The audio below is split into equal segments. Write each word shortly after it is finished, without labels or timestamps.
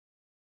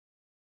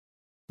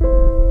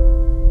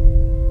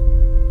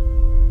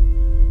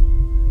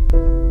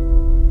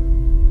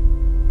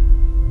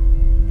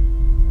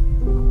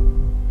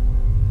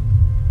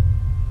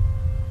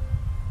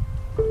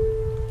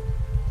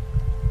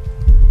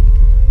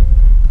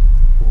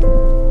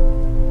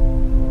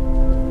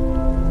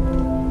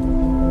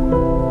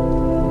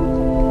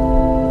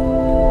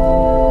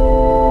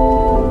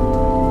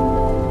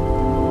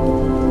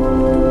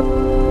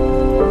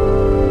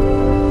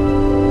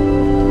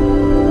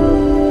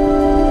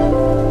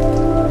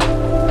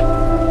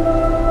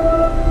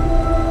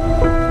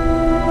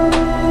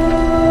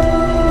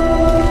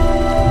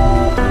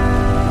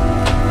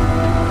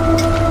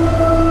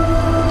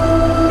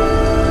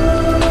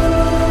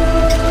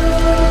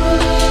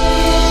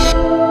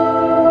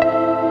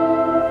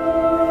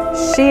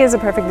She is a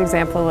perfect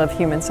example of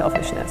human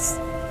selfishness.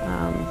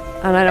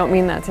 And I don't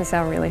mean that to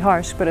sound really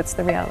harsh, but it's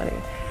the reality.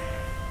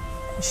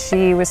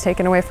 She was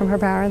taken away from her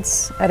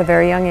parents at a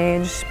very young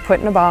age, put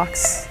in a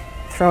box,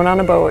 thrown on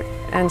a boat,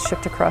 and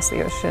shipped across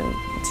the ocean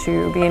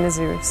to be in a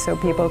zoo so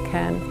people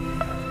can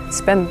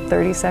spend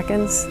 30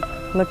 seconds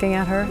looking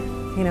at her,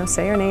 you know,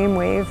 say her name,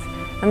 wave,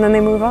 and then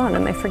they move on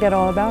and they forget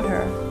all about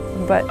her.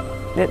 But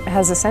it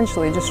has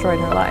essentially destroyed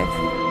her life.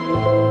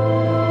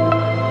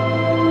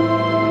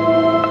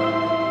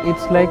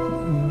 It's like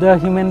the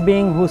human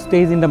being who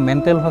stays in the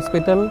mental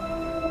hospital,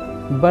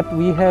 but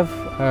we have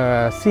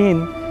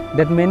seen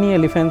that many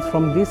elephants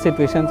from these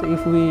situations,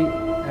 if we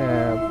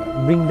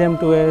bring them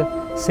to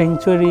a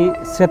sanctuary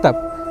setup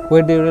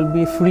where they will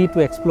be free to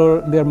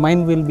explore, their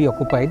mind will be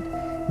occupied,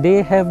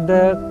 they have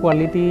the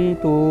quality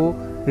to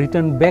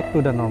return back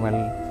to the normal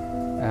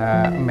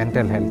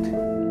mental health.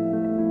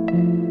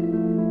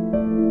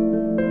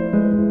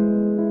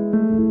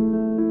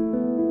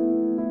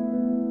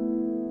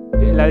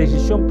 La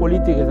decisión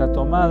política está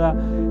tomada,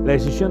 la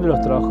decisión de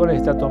los trabajadores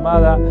está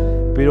tomada,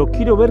 pero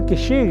quiero ver que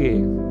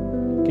llegue,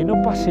 que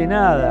no pase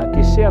nada,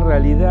 que sea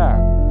realidad.